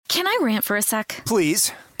Can I rant for a sec?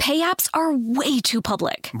 Please. Pay apps are way too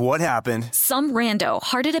public. What happened? Some rando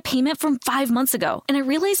hearted a payment from 5 months ago, and I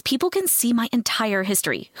realized people can see my entire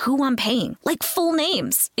history, who I'm paying, like full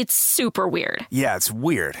names. It's super weird. Yeah, it's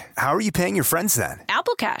weird. How are you paying your friends then?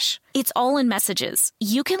 Apple Cash. It's all in messages.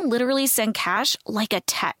 You can literally send cash like a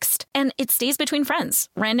text, and it stays between friends.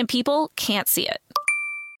 Random people can't see it.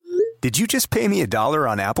 Did you just pay me $1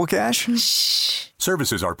 on Apple Cash? Shh.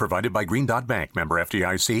 Services are provided by Green Dot Bank, member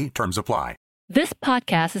FDIC. Terms apply. This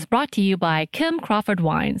podcast is brought to you by Kim Crawford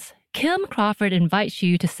Wines. Kim Crawford invites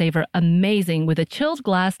you to savor amazing with a chilled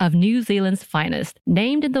glass of New Zealand's finest,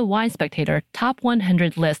 named in the Wine Spectator Top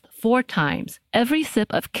 100 list 4 times. Every sip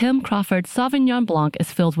of Kim Crawford Sauvignon Blanc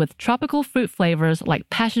is filled with tropical fruit flavors like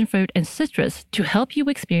passion fruit and citrus to help you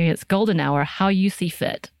experience golden hour how you see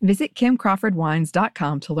fit. Visit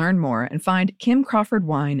KimCrawfordWines.com to learn more and find Kim Crawford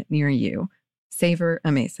wine near you. Savor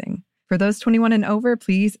amazing. For those 21 and over,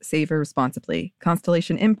 please savor responsibly.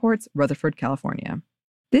 Constellation Imports, Rutherford, California.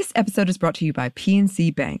 This episode is brought to you by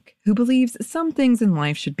PNC Bank, who believes some things in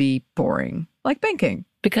life should be boring, like banking.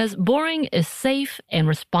 Because boring is safe and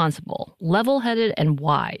responsible, level-headed and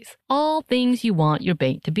wise. All things you want your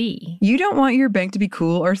bank to be. You don't want your bank to be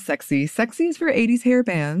cool or sexy. Sexy is for 80s hair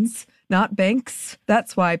bands, not banks.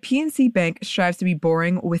 That's why PNC Bank strives to be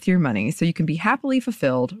boring with your money so you can be happily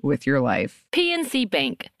fulfilled with your life. PNC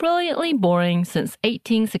Bank, brilliantly boring since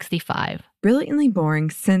 1865. Brilliantly Boring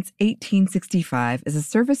Since 1865 is a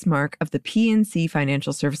service mark of the PNC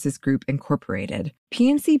Financial Services Group, Incorporated.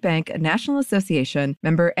 PNC Bank, a National Association,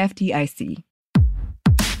 member FDIC.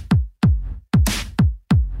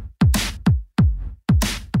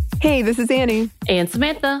 Hey, this is Annie. And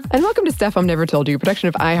Samantha. And welcome to Stuff Mom Never Told You, production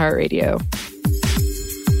of iHeartRadio.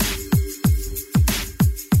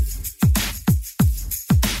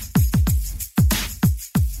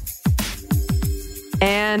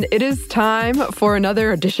 And it is time for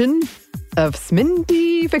another edition of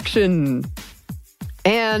Sminty Fiction.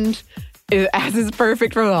 And as is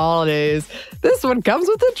perfect for the holidays, this one comes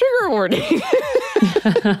with a trigger warning.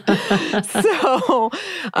 So,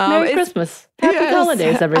 Merry Christmas. Happy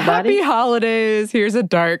holidays, everybody. Happy holidays. Here's a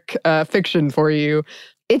dark fiction for you.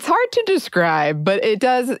 It's hard to describe, but it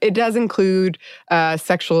does include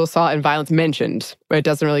sexual assault and violence mentioned. It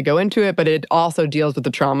doesn't really go into it, but it also deals with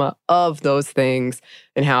the trauma of those things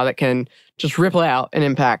and how that can just ripple out and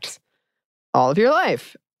impact all of your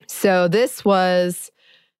life. So this was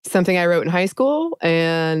something I wrote in high school,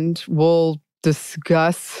 and we'll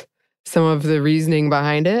discuss some of the reasoning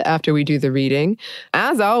behind it after we do the reading.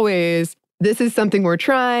 As always, this is something we're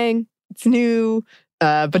trying. It's new.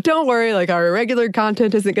 But don't worry, like our regular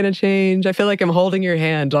content isn't going to change. I feel like I'm holding your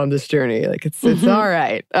hand on this journey. Like it's all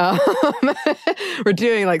right. We're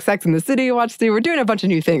doing like Sex and the City, Watch Through. We're doing a bunch of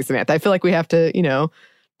new things, Samantha. I feel like we have to,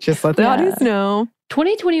 just let the audience know.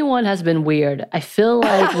 2021 has been weird. I feel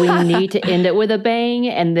like we need to end it with a bang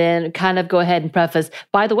and then kind of go ahead and preface,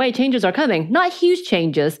 by the way, changes are coming. Not huge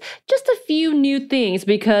changes, just a few new things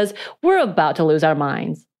because we're about to lose our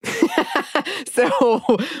minds. So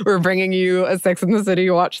we're bringing you a Sex and the City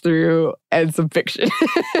watch through and some fiction.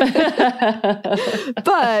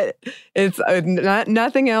 But it's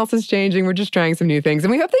nothing else is changing. We're just trying some new things. And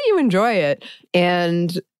we hope that you enjoy it.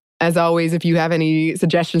 And as always, if you have any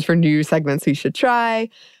suggestions for new segments we should try,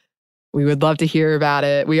 we would love to hear about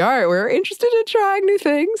it. We're interested in trying new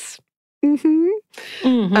things.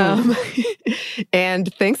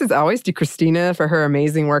 And thanks as always to Christina for her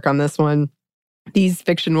amazing work on this one. These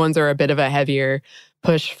fiction ones are a bit of a heavier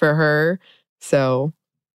push for her. So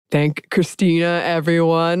thank Christina,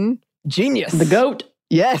 everyone. Genius. The GOAT.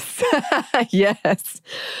 Yes. Yes.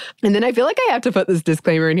 And then I feel like I have to put this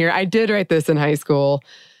disclaimer in here. I did write this in high school.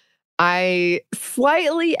 I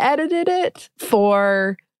slightly edited it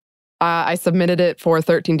for, I submitted it for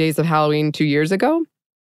 13 Days of Halloween 2 years ago.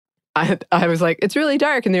 I was like, it's really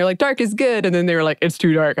dark. And they were like, dark is good. And then they were like, it's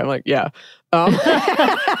too dark. I'm like, yeah.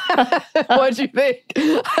 What'd you think?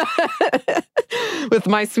 With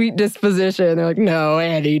my sweet disposition, they're like, no,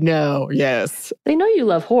 Annie, no, yes. They know you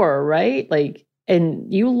love horror, right?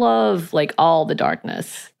 And you love all the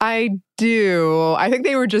darkness. I do. I think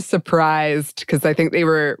they were just surprised because I think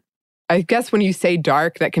I guess when you say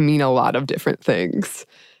dark, that can mean a lot of different things.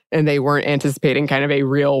 And they weren't anticipating kind of a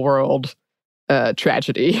real world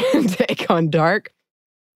tragedy take on dark.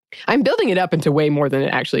 I'm building it up into way more than it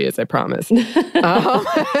actually is, I promise.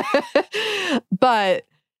 But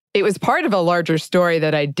it was part of a larger story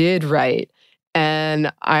that I did write.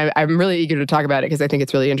 And I'm really eager to talk about it because I think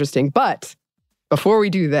it's really interesting. But before we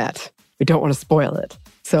do that, we don't want to spoil it.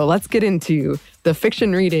 So let's get into the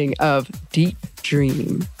fiction reading of Deep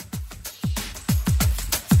Dream.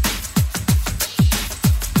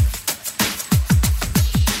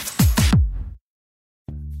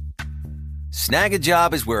 Snag a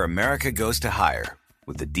Job is where America goes to hire,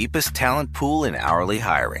 with the deepest talent pool in hourly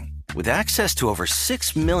hiring. With access to over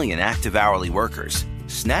 6 million active hourly workers,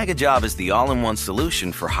 Snag a Job is the all-in-one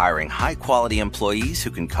solution for hiring high-quality employees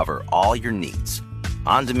who can cover all your needs.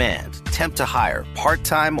 On demand, temp to hire,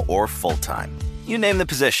 part-time or full-time. You name the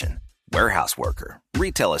position. Warehouse worker,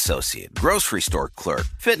 retail associate, grocery store clerk,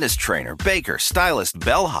 fitness trainer, baker, stylist,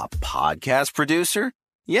 bellhop, podcast producer.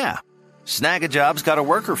 Yeah, Snag a Job's got a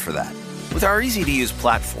worker for that. With our easy-to-use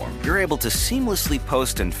platform, you're able to seamlessly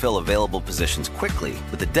post and fill available positions quickly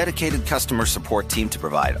with a dedicated customer support team to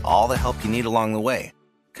provide all the help you need along the way.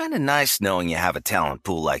 Kind of nice knowing you have a talent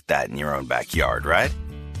pool like that in your own backyard, right?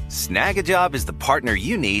 Snag a Job is the partner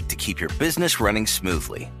you need to keep your business running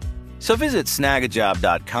smoothly. So visit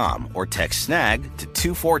snagajob.com or text snag to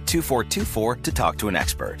 242424 to talk to an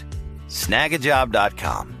expert.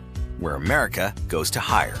 Snagajob.com, where America goes to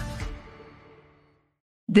hire.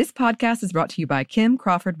 This podcast is brought to you by Kim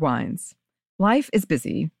Crawford Wines. Life is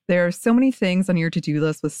busy. There are so many things on your to-do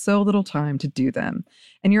list with so little time to do them.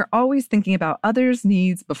 And you're always thinking about others'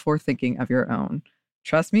 needs before thinking of your own.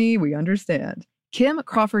 Trust me, we understand. Kim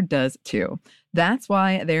Crawford does too. That's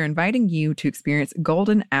why they're inviting you to experience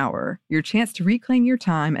Golden Hour, your chance to reclaim your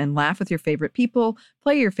time and laugh with your favorite people,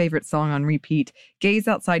 play your favorite song on repeat, gaze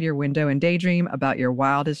outside your window and daydream about your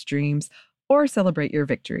wildest dreams, or celebrate your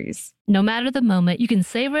victories. No matter the moment, you can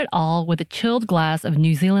savor it all with a chilled glass of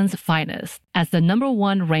New Zealand's finest. As the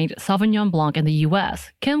 #1 ranked Sauvignon Blanc in the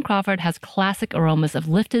U.S., Kim Crawford has classic aromas of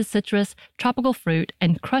lifted citrus, tropical fruit,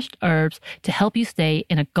 and crushed herbs to help you stay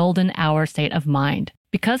in a golden hour state of mind.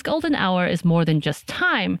 Because golden hour is more than just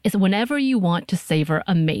time, it's whenever you want to savor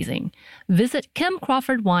amazing. Visit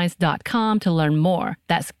KimCrawfordWines.com to learn more.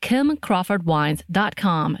 That's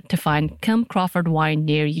KimCrawfordWines.com to find Kim Crawford wine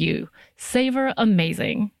near you. Savor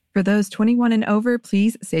amazing. For those 21 and over,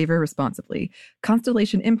 please savor responsibly.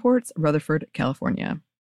 Constellation Imports, Rutherford, California.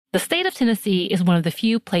 The state of Tennessee is one of the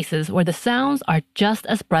few places where the sounds are just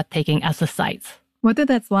as breathtaking as the sights. Whether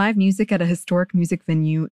that's live music at a historic music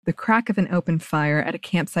venue, the crack of an open fire at a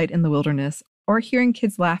campsite in the wilderness, or hearing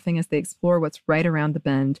kids laughing as they explore what's right around the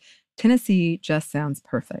bend, Tennessee just sounds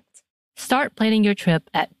perfect. Start planning your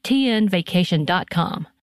trip at tnvacation.com.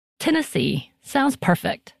 Tennessee sounds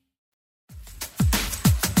perfect.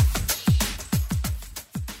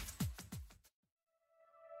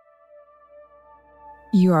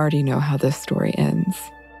 You already know how this story ends.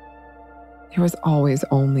 There was always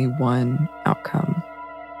only one outcome.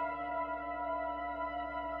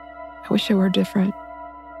 I wish it were different,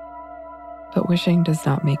 but wishing does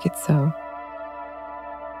not make it so.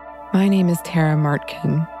 My name is Tara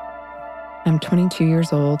Martkin. I'm 22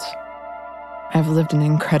 years old. I've lived an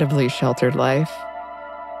incredibly sheltered life.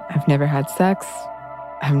 I've never had sex.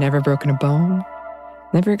 I've never broken a bone.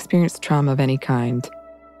 Never experienced trauma of any kind.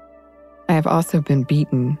 I have also been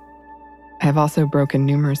beaten. I have also broken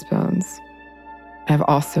numerous bones. I have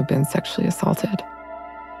also been sexually assaulted.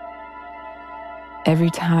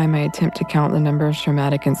 Every time I attempt to count the number of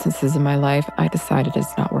traumatic instances in my life, I decided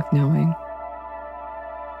it's not worth knowing.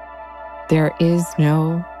 There is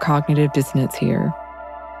no cognitive dissonance here.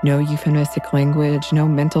 No euphemistic language, no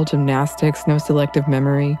mental gymnastics, no selective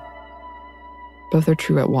memory. Both are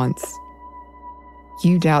true at once.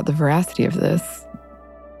 You doubt the veracity of this.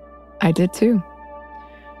 I did too.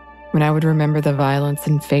 When I would remember the violence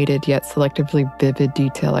in faded yet selectively vivid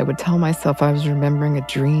detail, I would tell myself I was remembering a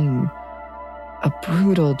dream. A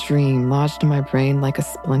brutal dream lodged in my brain like a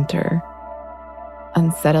splinter.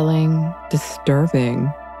 Unsettling,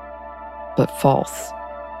 disturbing, but false.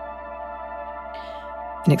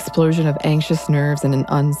 An explosion of anxious nerves and an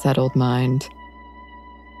unsettled mind.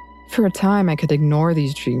 For a time, I could ignore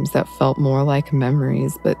these dreams that felt more like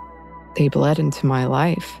memories, but they bled into my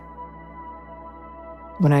life.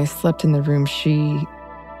 When I slept in the room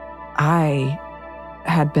I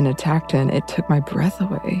had been attacked in, it took my breath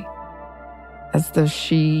away. As though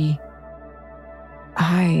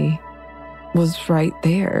I was right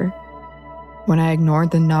there. When I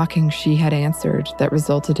ignored the knocking she had answered that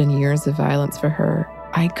resulted in years of violence for her,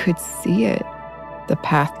 I could see it, the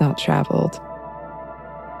path not traveled.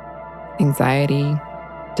 Anxiety,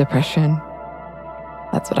 depression,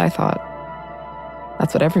 that's what I thought.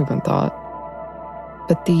 That's what everyone thought.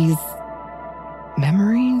 But these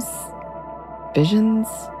memories, visions,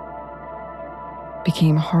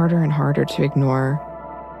 became harder and harder to ignore.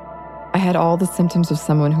 I had all the symptoms of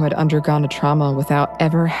someone who had undergone a trauma without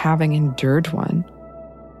ever having endured one.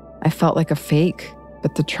 I felt like a fake,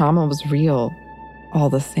 but the trauma was real, all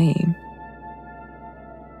the same.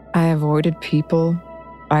 I avoided people.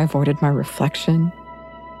 I avoided my reflection.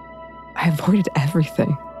 I avoided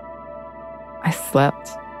everything. I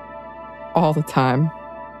slept all the time.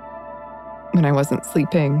 When I wasn't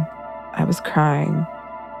sleeping, I was crying,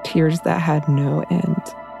 tears that had no end.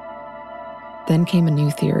 Then came a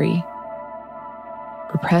new theory.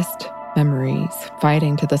 Repressed memories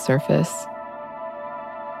fighting to the surface.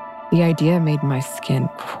 The idea made my skin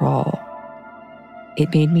crawl.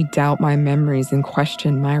 It made me doubt my memories and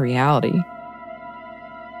question my reality.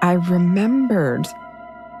 I remembered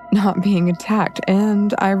not being attacked,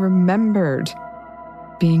 and I remembered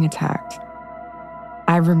being attacked.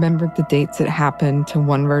 I remembered the dates it happened to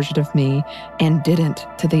one version of me and didn't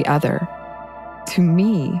to the other. To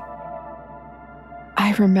me,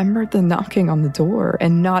 I remembered the knocking on the door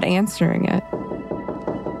and not answering it,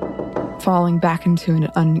 falling back into an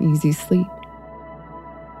uneasy sleep.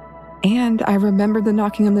 And I remembered the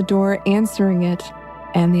knocking on the door, answering it,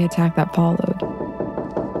 and the attack that followed.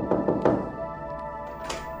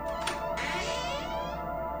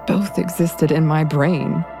 Both existed in my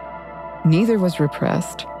brain. Neither was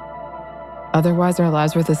repressed. Otherwise, our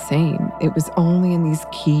lives were the same. It was only in these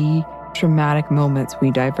key, traumatic moments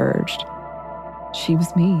we diverged. She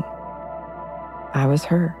was me. I was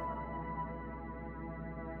her.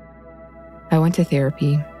 I went to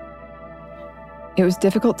therapy. It was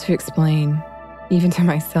difficult to explain, even to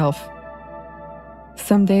myself.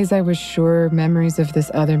 Some days I was sure memories of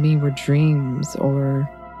this other me were dreams or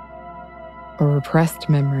repressed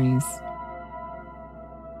memories.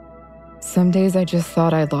 Some days I just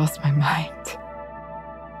thought I'd lost my mind.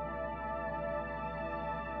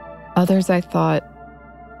 Others I thought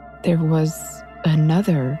there was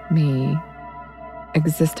another me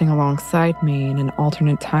existing alongside me in an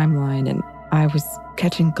alternate timeline, and I was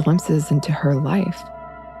catching glimpses into her life.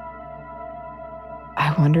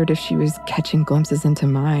 I wondered if she was catching glimpses into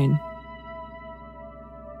mine.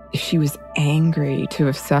 If she was angry to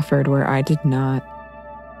have suffered where I did not.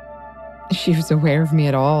 If she was aware of me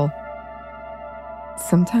at all.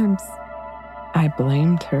 Sometimes I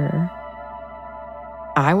blamed her.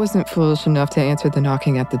 I wasn't foolish enough to answer the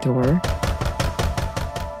knocking at the door.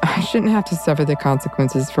 I shouldn't have to suffer the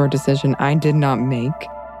consequences for a decision I did not make.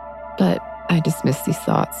 But I dismissed these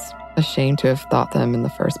thoughts, ashamed to have thought them in the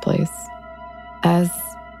first place. As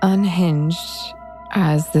unhinged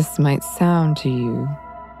as this might sound to you,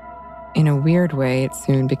 in a weird way, it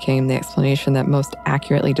soon became the explanation that most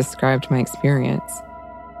accurately described my experience.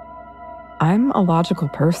 I'm a logical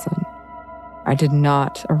person. I did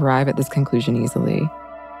not arrive at this conclusion easily.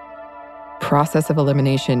 Process of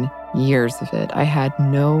elimination, years of it. I had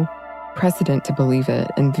no precedent to believe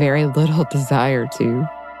it and very little desire to.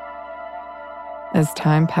 As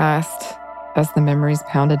time passed, as the memories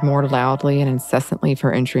pounded more loudly and incessantly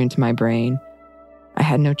for entry into my brain, I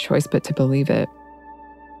had no choice but to believe it.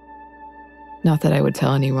 Not that I would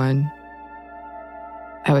tell anyone.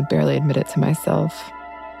 I would barely admit it to myself.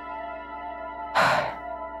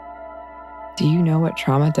 Do you know what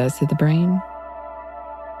trauma does to the brain?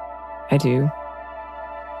 I do.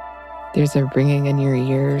 There's a ringing in your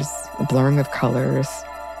ears, a blurring of colors.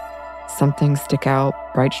 Some things stick out,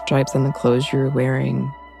 bright stripes on the clothes you're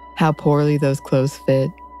wearing, how poorly those clothes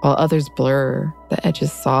fit, while others blur, the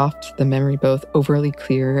edges soft, the memory both overly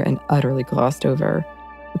clear and utterly glossed over,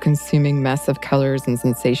 a consuming mess of colors and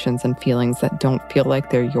sensations and feelings that don't feel like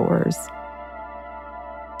they're yours.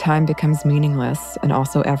 Time becomes meaningless and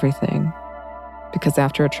also everything, because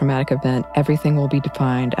after a traumatic event, everything will be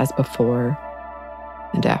defined as before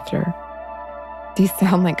and after. These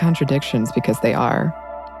sound like contradictions because they are,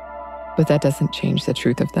 but that doesn't change the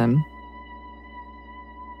truth of them.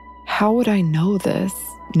 How would I know this,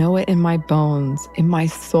 know it in my bones, in my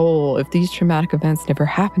soul, if these traumatic events never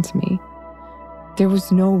happened to me? There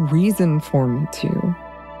was no reason for me to.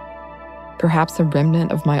 Perhaps a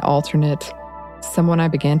remnant of my alternate, someone I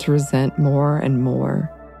began to resent more and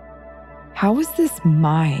more. How was this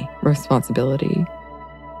my responsibility?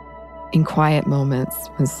 In quiet moments,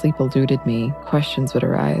 when sleep eluded me, questions would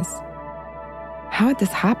arise. How had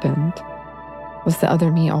this happened? Was the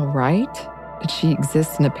other me all right? Did she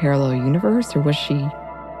exist in a parallel universe, or was she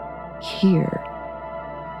here?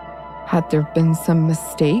 Had there been some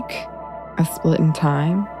mistake, a split in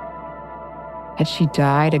time? Had she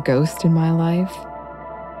died a ghost in my life?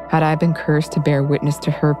 Had I been cursed to bear witness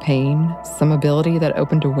to her pain, some ability that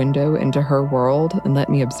opened a window into her world and let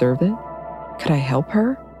me observe it? Could I help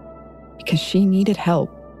her? Because she needed help.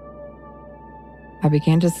 I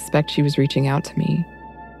began to suspect she was reaching out to me.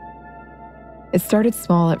 It started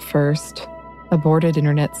small at first, aborted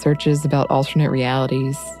internet searches about alternate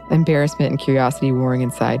realities, embarrassment and curiosity warring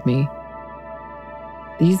inside me.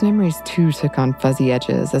 These memories too took on fuzzy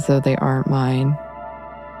edges as though they aren't mine.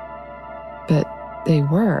 But they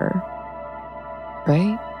were.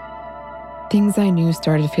 right? Things I knew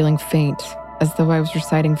started feeling faint, as though I was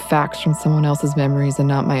reciting facts from someone else's memories and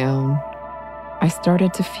not my own. I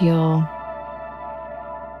started to feel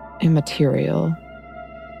immaterial,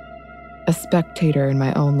 a spectator in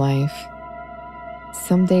my own life.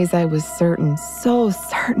 Some days I was certain, so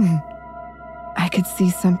certain, I could see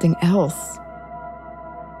something else,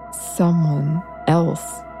 someone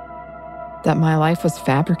else, that my life was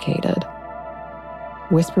fabricated.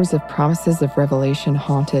 Whispers of promises of revelation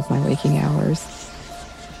haunted my waking hours.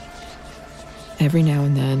 Every now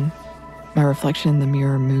and then, my reflection in the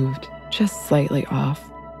mirror moved just slightly off.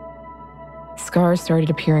 Scars started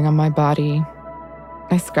appearing on my body.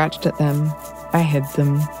 I scratched at them. I hid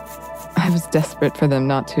them. I was desperate for them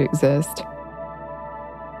not to exist.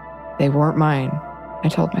 They weren't mine, I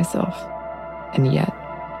told myself. And yet,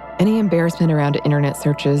 any embarrassment around internet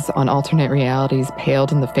searches on alternate realities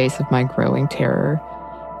paled in the face of my growing terror.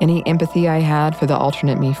 Any empathy I had for the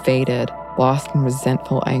alternate me faded, lost in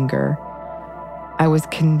resentful anger. I was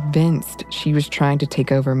convinced she was trying to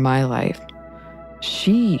take over my life.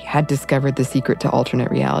 She had discovered the secret to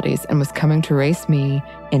alternate realities and was coming to erase me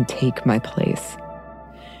and take my place.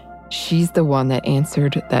 She's the one that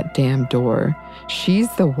answered that damn door. She's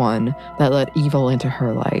the one that let evil into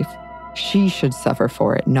her life. She should suffer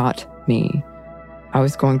for it, not me. I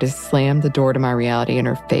was going to slam the door to my reality in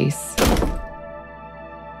her face.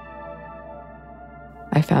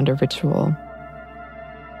 I found a ritual.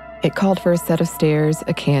 It called for a set of stairs,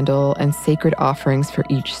 a candle, and sacred offerings for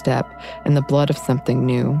each step, and the blood of something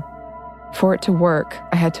new. For it to work,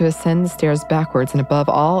 I had to ascend the stairs backwards and above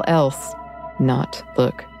all else, not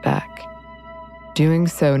look back. Doing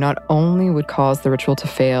so not only would cause the ritual to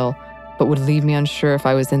fail, but would leave me unsure if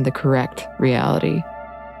I was in the correct reality.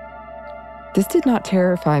 This did not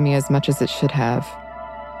terrify me as much as it should have.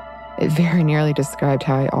 It very nearly described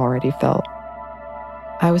how I already felt.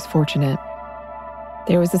 I was fortunate.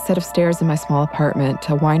 There was a set of stairs in my small apartment,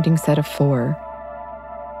 a winding set of 4.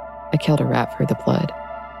 I killed a rat for the blood.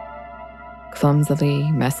 Clumsily,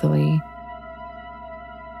 messily,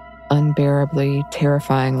 unbearably,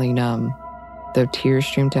 terrifyingly numb, though tears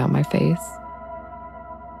streamed down my face.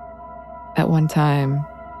 At one time,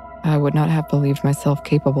 I would not have believed myself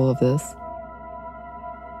capable of this.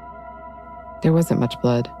 There wasn't much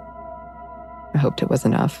blood. I hoped it was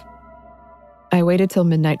enough. I waited till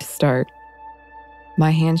midnight to start.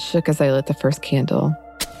 My hands shook as I lit the first candle.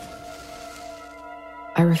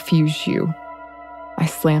 I refuse you. I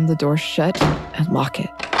slammed the door shut and lock it,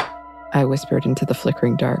 I whispered into the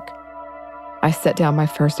flickering dark. I set down my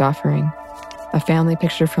first offering, a family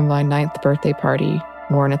picture from my 9th birthday party,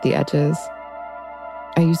 worn at the edges.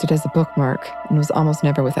 I used it as a bookmark and was almost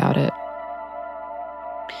never without it.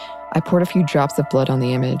 I poured a few drops of blood on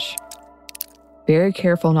the image. Very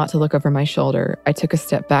careful not to look over my shoulder, I took a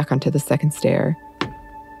step back onto the second stair.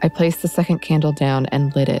 I placed the second candle down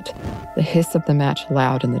and lit it, the hiss of the match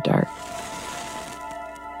loud in the dark.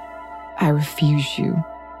 I refuse you.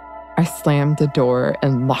 I slammed the door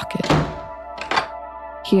and lock it.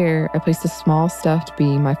 Here, I placed a small stuffed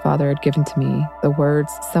bee my father had given to me, the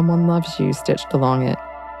words, "Someone loves you," stitched along it.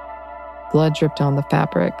 Blood dripped on the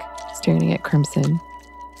fabric, staining it crimson.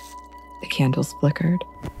 The candles flickered.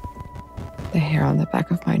 The hair on the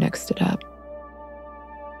back of my neck stood up.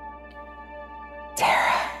 Tara.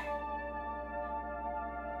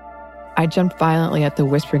 I jumped violently at the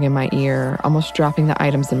whispering in my ear, almost dropping the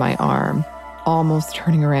items in my arm, almost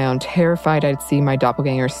turning around, terrified I'd see my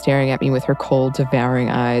doppelganger staring at me with her cold,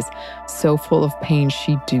 devouring eyes, so full of pain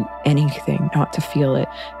she'd do anything not to feel it,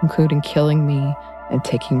 including killing me and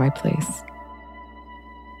taking my place.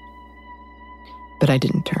 But I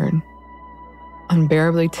didn't turn.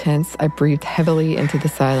 Unbearably tense, I breathed heavily into the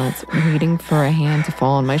silence, waiting for a hand to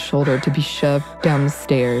fall on my shoulder to be shoved down the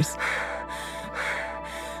stairs.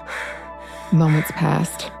 Moments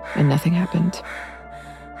passed, and nothing happened.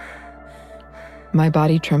 My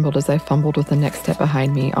body trembled as I fumbled with the next step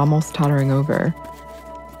behind me, almost tottering over.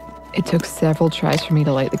 It took several tries for me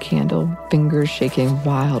to light the candle, fingers shaking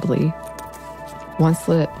wildly. Once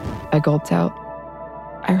lit, I gulped out,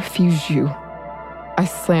 "I refuse you." I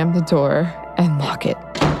slammed the door and lock it.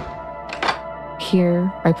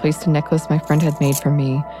 Here, I placed a necklace my friend had made for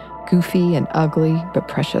me, goofy and ugly, but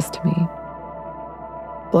precious to me.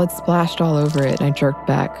 Blood splashed all over it, and I jerked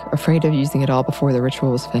back, afraid of using it all before the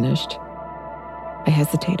ritual was finished. I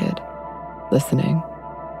hesitated, listening,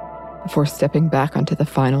 before stepping back onto the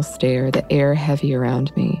final stair, the air heavy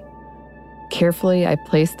around me. Carefully, I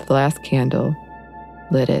placed the last candle,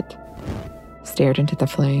 lit it, stared into the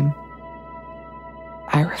flame.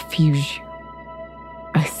 I refuse you.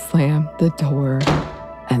 I slam the door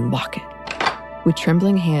and lock it. With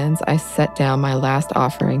trembling hands, I set down my last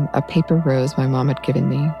offering, a paper rose my mom had given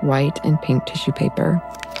me, white and pink tissue paper.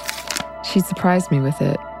 She'd surprised me with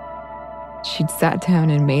it. She'd sat down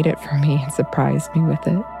and made it for me and surprised me with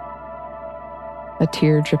it. A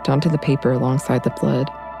tear dripped onto the paper alongside the blood.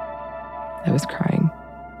 I was crying.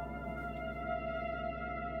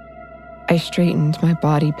 I straightened, my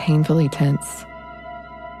body painfully tense.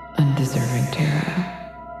 "Undeserving Tara,"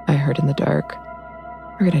 I heard in the dark.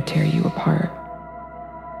 "We're gonna tear you apart."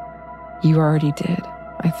 You already did,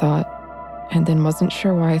 I thought, and then wasn't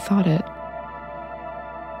sure why I thought it.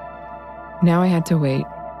 Now I had to wait.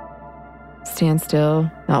 Stand still,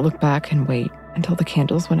 not look back, and wait until the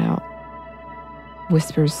candles went out.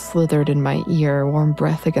 Whispers slithered in my ear, warm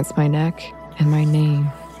breath against my neck, and my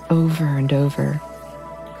name over and over.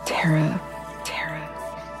 Tara, Tara,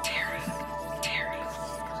 Tara, Tara,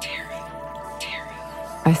 Tara, Tara.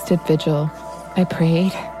 I stood vigil. I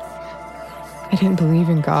prayed. I didn't believe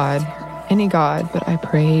in God, any God, but I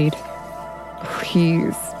prayed.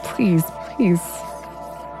 Please, please, please.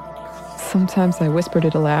 Sometimes I whispered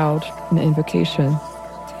it aloud, an invocation.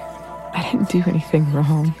 I didn't do anything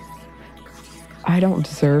wrong. I don't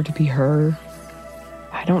deserve to be her.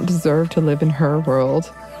 I don't deserve to live in her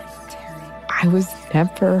world. I was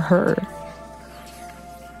never her.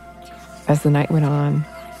 As the night went on,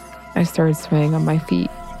 I started swaying on my feet.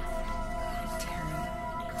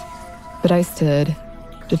 But I stood,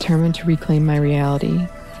 determined to reclaim my reality,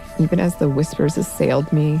 even as the whispers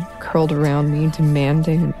assailed me, curled around me,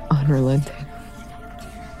 demanding and unrelenting.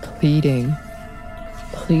 Pleading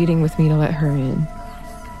with me to let her in.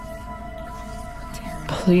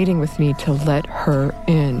 Pleading with me to let her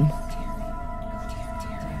in.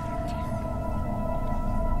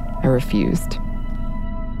 I refused.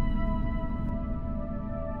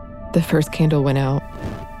 The first candle went out,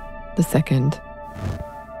 the second,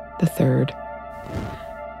 the third.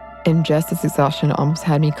 And just as exhaustion almost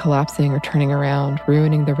had me collapsing or turning around,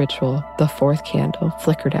 ruining the ritual, the fourth candle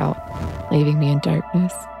flickered out, leaving me in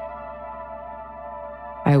darkness.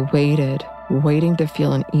 I waited, waiting to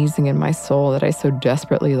feel an easing in my soul that I so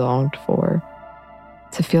desperately longed for,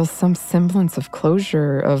 to feel some semblance of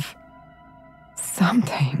closure, of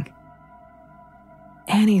something.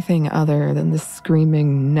 Anything other than the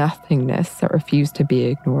screaming nothingness that refused to be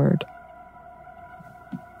ignored.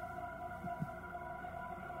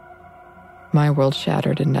 My world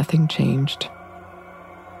shattered and nothing changed.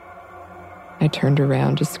 I turned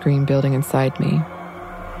around to scream building inside me.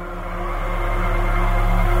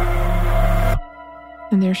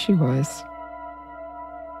 And there she was.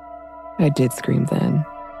 I did scream then.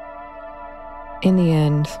 In the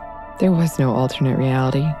end, there was no alternate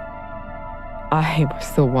reality. I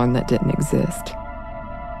was the one that didn't exist.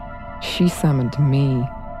 She summoned me.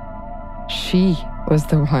 She was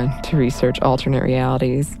the one to research alternate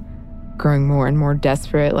realities, growing more and more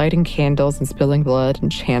desperate, lighting candles and spilling blood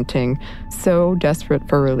and chanting, so desperate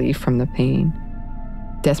for relief from the pain.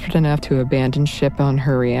 Desperate enough to abandon ship on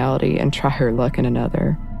her reality and try her luck in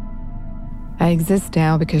another. I exist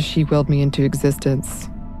now because she willed me into existence.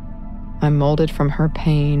 I'm molded from her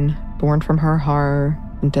pain, born from her horror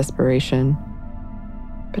and desperation.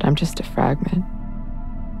 But I'm just a fragment.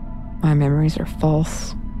 My memories are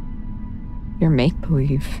false. You're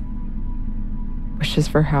make-believe. Wishes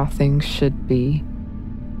for how things should be.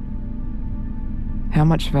 How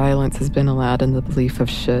much violence has been allowed in the belief of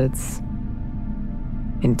shoulds?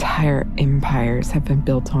 Entire empires have been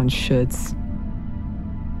built on shoulds.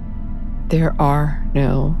 There are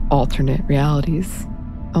no alternate realities.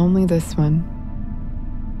 Only this one.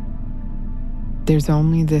 There's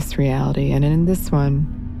only this reality, and in this one,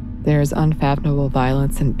 there is unfathomable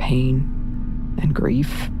violence and pain, and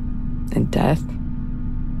grief, and death.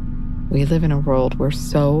 We live in a world where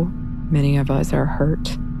so many of us are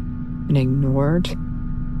hurt and ignored,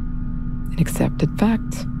 an accepted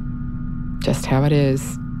fact, just how it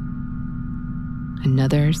is.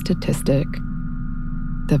 Another statistic,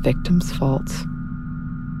 the victim's fault.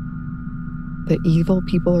 The evil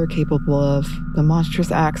people are capable of, the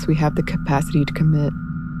monstrous acts we have the capacity to commit,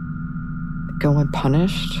 that go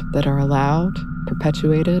unpunished, that are allowed,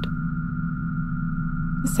 perpetuated.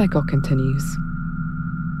 The cycle continues.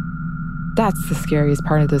 That's the scariest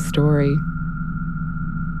part of this story.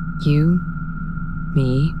 You,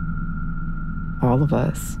 me, all of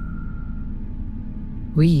us.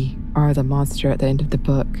 We are the monster at the end of the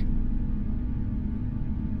book.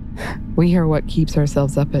 We are what keeps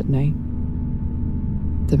ourselves up at night.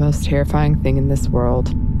 The most terrifying thing in this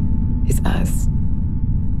world is us.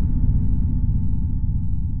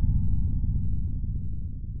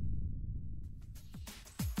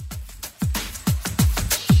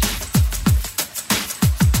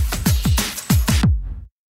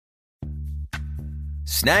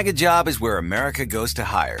 Snag a Job is where America goes to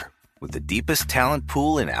hire, with the deepest talent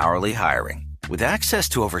pool in hourly hiring. With access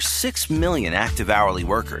to over 6 million active hourly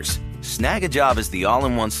workers, Snag a Job is the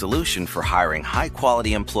all-in-one solution for hiring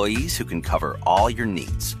high-quality employees who can cover all your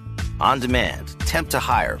needs. On demand, temp to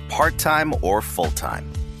hire, part-time or full-time.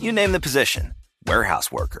 You name the position.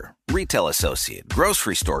 Warehouse worker, retail associate,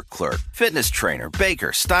 grocery store clerk, fitness trainer,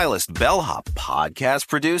 baker, stylist, bellhop, podcast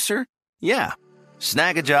producer. Yeah,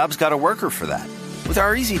 Snag a Job's got a worker for that. With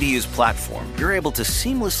our easy-to-use platform, you're able to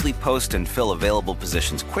seamlessly post and fill available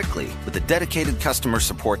positions quickly with a dedicated customer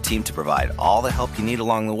support team to provide all the help you need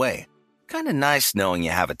along the way. Kind of nice knowing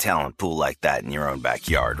you have a talent pool like that in your own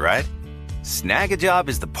backyard, right? Snag a Job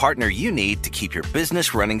is the partner you need to keep your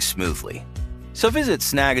business running smoothly. So visit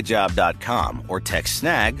snagajob.com or text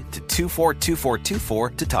snag to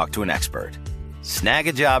 242424 to talk to an expert.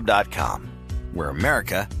 Snagajob.com, where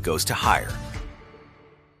America goes to hire.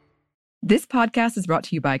 This podcast is brought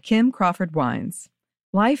to you by Kim Crawford Wines.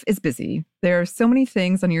 Life is busy. There are so many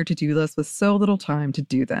things on your to-do list with so little time to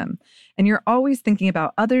do them. And you're always thinking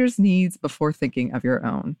about others' needs before thinking of your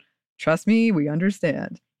own. Trust me, we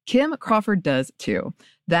understand. Kim Crawford does too.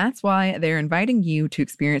 That's why they're inviting you to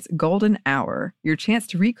experience Golden Hour, your chance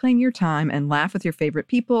to reclaim your time and laugh with your favorite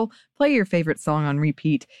people, play your favorite song on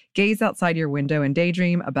repeat, gaze outside your window and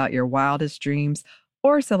daydream about your wildest dreams,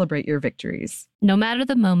 or celebrate your victories. No matter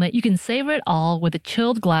the moment, you can savor it all with a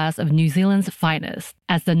chilled glass of New Zealand's finest.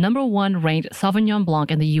 As the #1 ranked Sauvignon Blanc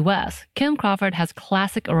in the U.S., Kim Crawford has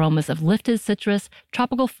classic aromas of lifted citrus,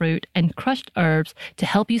 tropical fruit, and crushed herbs to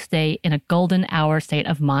help you stay in a golden hour state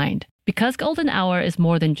of mind. Because golden hour is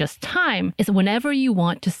more than just time, it's whenever you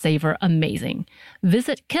want to savor amazing.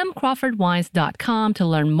 Visit KimCrawfordWines.com to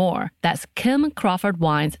learn more. That's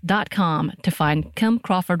KimCrawfordWines.com to find Kim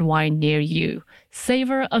Crawford wine near you.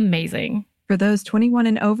 Savor amazing. For those 21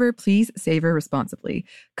 and over, please savor responsibly.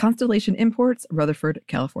 Constellation Imports, Rutherford,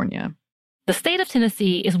 California. The state of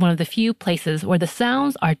Tennessee is one of the few places where the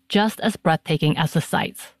sounds are just as breathtaking as the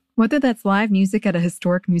sights. Whether that's live music at a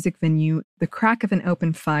historic music venue, the crack of an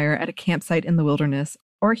open fire at a campsite in the wilderness,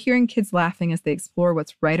 or hearing kids laughing as they explore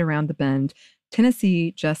what's right around the bend,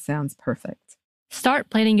 Tennessee just sounds perfect. Start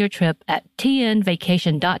planning your trip at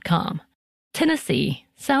tnvacation.com. Tennessee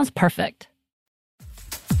sounds perfect.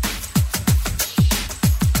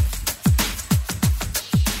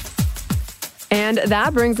 And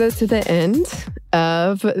that brings us to the end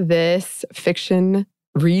of this fiction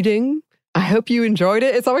reading. I hope you enjoyed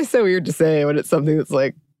it. It's always so weird to say when it's something that's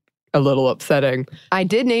like a little upsetting. I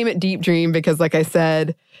did name it Deep Dream because, like I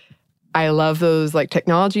said, I love those like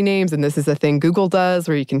technology names. And this is a thing Google does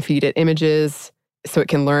where you can feed it images so it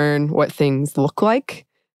can learn what things look like,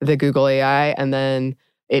 the Google AI. And then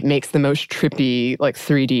it makes the most trippy like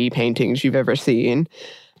 3D paintings you've ever seen.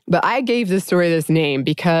 But I gave this story this name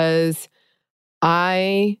because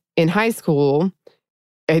in high school,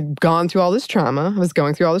 had gone through all this trauma. I was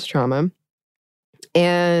going through all this trauma.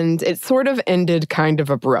 And it sort of ended kind of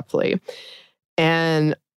abruptly.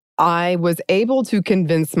 And I was able to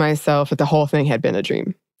convince myself that the whole thing had been a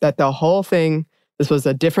dream. That the whole thing, this was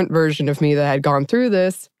a different version of me that had gone through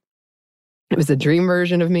this. It was a dream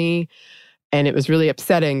version of me. And it was really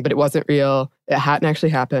upsetting, but it wasn't real. It hadn't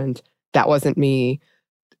actually happened. That wasn't me.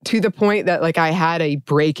 To the point that like I had a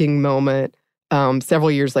breaking moment several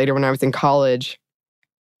years later when I was in college.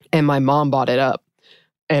 And my mom brought it up.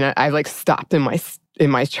 And I like stopped in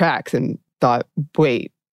my tracks and thought,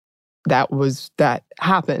 wait, that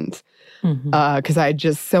happened. Because I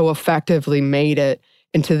just so effectively made it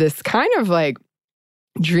into this kind of like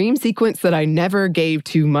dream sequence that I never gave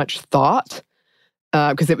too much thought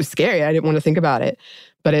because it was scary. I didn't want to think about it.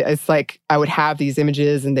 But it's like I would have these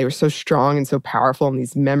images and they were so strong and so powerful and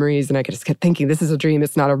these memories. And I just kept thinking, this is a dream.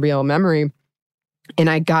 It's not a real memory. And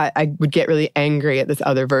I would get really angry at this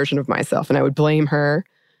other version of myself. And I would blame her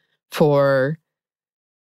for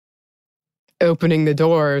opening the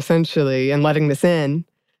door, essentially, and letting this in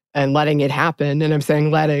and letting it happen. And I'm saying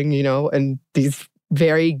letting, and these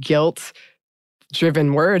very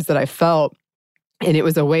guilt-driven words that I felt. And it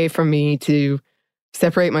was a way for me to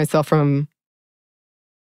separate myself from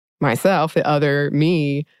myself, the other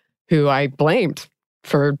me, who I blamed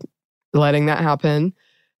for letting that happen.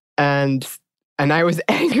 And I was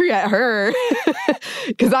angry at her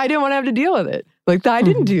because I didn't want to have to deal with it. Like, I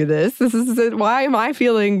didn't do this. Why am I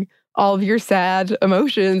feeling all of your sad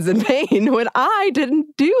emotions and pain when I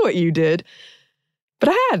didn't do what you did? But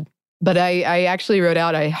I had. But I actually wrote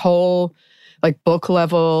out a whole like book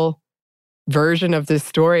level version of this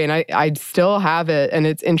story. And I still have it. And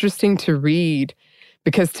it's interesting to read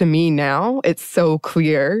Because to me now, it's so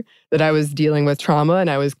clear that I was dealing with trauma and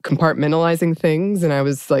I was compartmentalizing things and I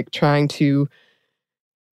was like trying to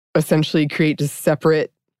essentially create just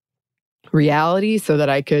separate reality so that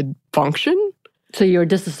I could function. So you were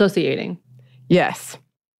disassociating? Yes.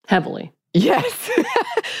 Heavily? Yes.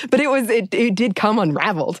 But it did come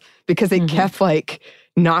unraveled because it kept like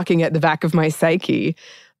knocking at the back of my psyche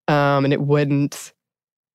and it wouldn't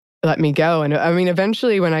let me go. And I mean,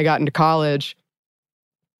 eventually when I got into college,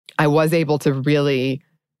 I was able to really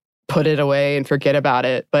put it away and forget about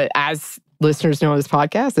it. But as listeners know on this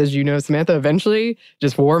podcast, as you know, Samantha, eventually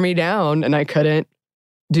just wore me down and I couldn't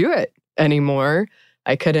do it anymore.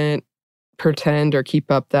 I couldn't pretend or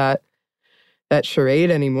keep up that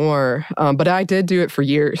charade anymore. But I did do it for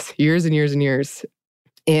years and years and years.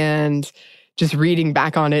 And just reading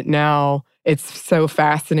back on it now, it's so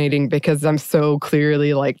fascinating because I'm so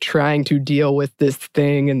clearly like trying to deal with this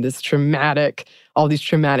thing and all these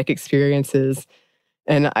traumatic experiences.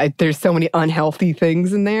 And there's so many unhealthy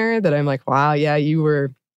things in there that I'm like, wow, yeah, you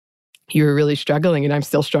were really struggling. And I'm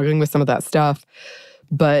still struggling with some of that stuff.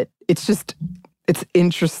 But it's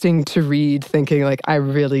interesting to read thinking like I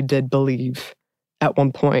really did believe at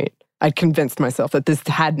one point. I'd convinced myself that this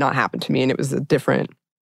had not happened to me and it was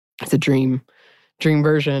it's a dream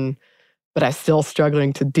version. But I was still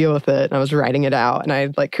struggling to deal with it. And I was writing it out. And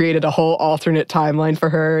I like created a whole alternate timeline for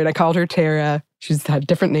her. And I called her Tara. She's had a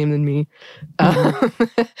different name than me.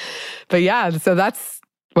 But yeah, so that's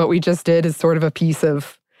what we just did is sort of a piece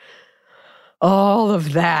of all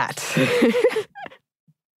of that.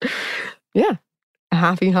 Yeah.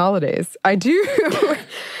 Happy holidays. I do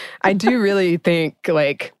really think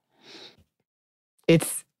like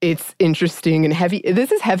it's interesting and heavy.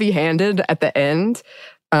 This is heavy-handed at the end.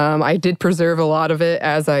 I did preserve a lot of it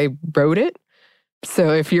as I wrote it.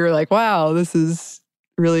 So if you're like, wow, this is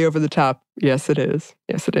really over the top. Yes, it is.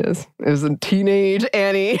 Yes, it is. It was a teenage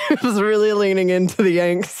Annie who was really leaning into the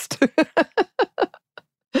angst.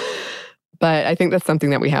 But I think that's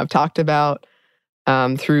something that we have talked about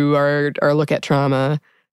through our look at trauma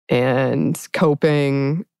and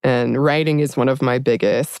coping. And writing is one of my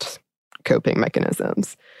biggest coping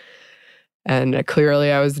mechanisms. And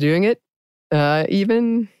clearly I was doing it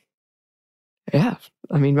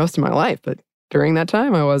most of my life, but during that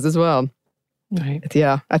time I was as well. Right.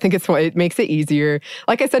 Yeah, I think it makes it easier.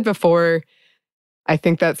 Like I said before, I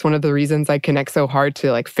think that's one of the reasons I connect so hard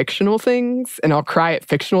to like fictional things, and I'll cry at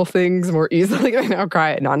fictional things more easily than I'll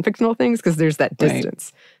cry at non-fictional things because there's that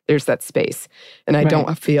distance, there's that space. And I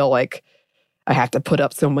don't feel like I have to put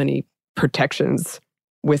up so many protections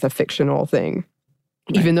with a fictional thing.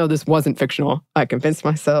 Right. Even though this wasn't fictional, I convinced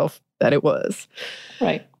myself that it was.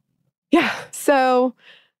 Right. Yeah. So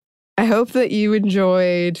I hope that you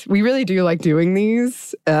enjoyed. We really do like doing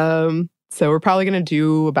these. So we're probably going to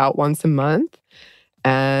do about once a month.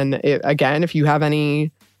 And again, if you have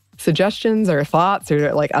any suggestions or thoughts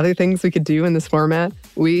or like other things we could do in this format,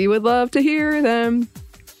 we would love to hear them.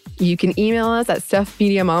 You can email us at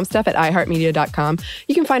stuffmediamomstuff@iheartmedia.com.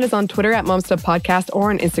 You can find us on Twitter at momstuffpodcast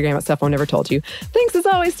or on Instagram at Stuff Mom Never Told You. Thanks as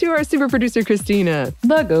always to our super producer, Christina.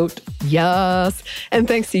 The GOAT. Yes. And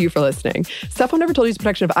thanks to you for listening. Stuff Mom Never Told You is a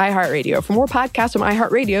production of iHeartRadio. For more podcasts from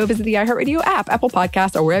iHeartRadio, visit the iHeartRadio app, Apple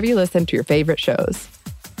Podcasts, or wherever you listen to your favorite shows.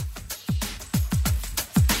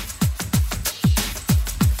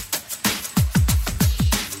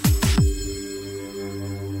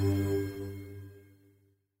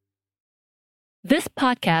 This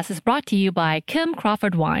podcast is brought to you by Kim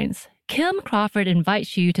Crawford Wines. Kim Crawford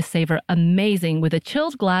invites you to savor amazing with a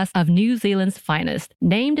chilled glass of New Zealand's finest,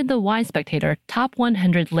 named in the Wine Spectator Top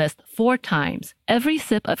 100 list 4 times. Every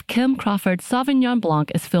sip of Kim Crawford Sauvignon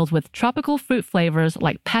Blanc is filled with tropical fruit flavors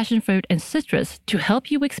like passion fruit and citrus to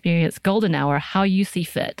help you experience golden hour how you see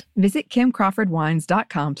fit. Visit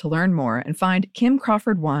KimCrawfordWines.com to learn more and find Kim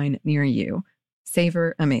Crawford wine near you.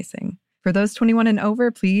 Savor amazing. For those 21 and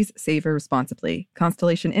over, please savor responsibly.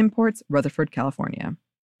 Constellation Imports, Rutherford, California.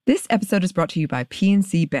 This episode is brought to you by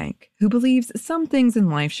PNC Bank, who believes some things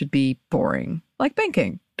in life should be boring, like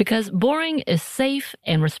banking. Because boring is safe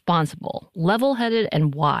and responsible, level-headed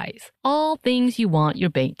and wise. All things you want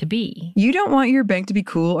your bank to be. You don't want your bank to be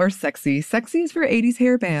cool or sexy. Sexy is for 80s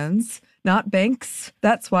hair bands, not banks.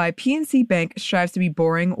 That's why PNC Bank strives to be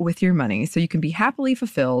boring with your money so you can be happily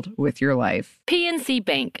fulfilled with your life. PNC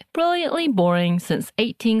Bank, brilliantly boring since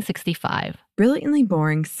 1865. Brilliantly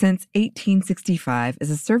Boring Since 1865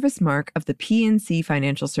 is a service mark of the PNC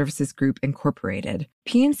Financial Services Group, Incorporated.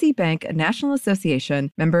 PNC Bank, a National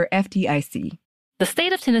Association, member FDIC. The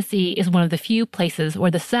state of Tennessee is one of the few places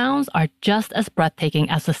where the sounds are just as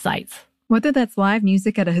breathtaking as the sights. Whether that's live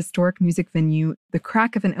music at a historic music venue, the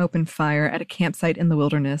crack of an open fire at a campsite in the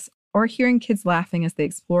wilderness, or hearing kids laughing as they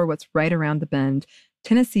explore what's right around the bend,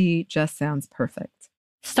 Tennessee just sounds perfect.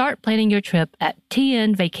 Start planning your trip at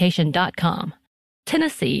tnvacation.com.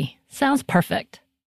 Tennessee sounds perfect.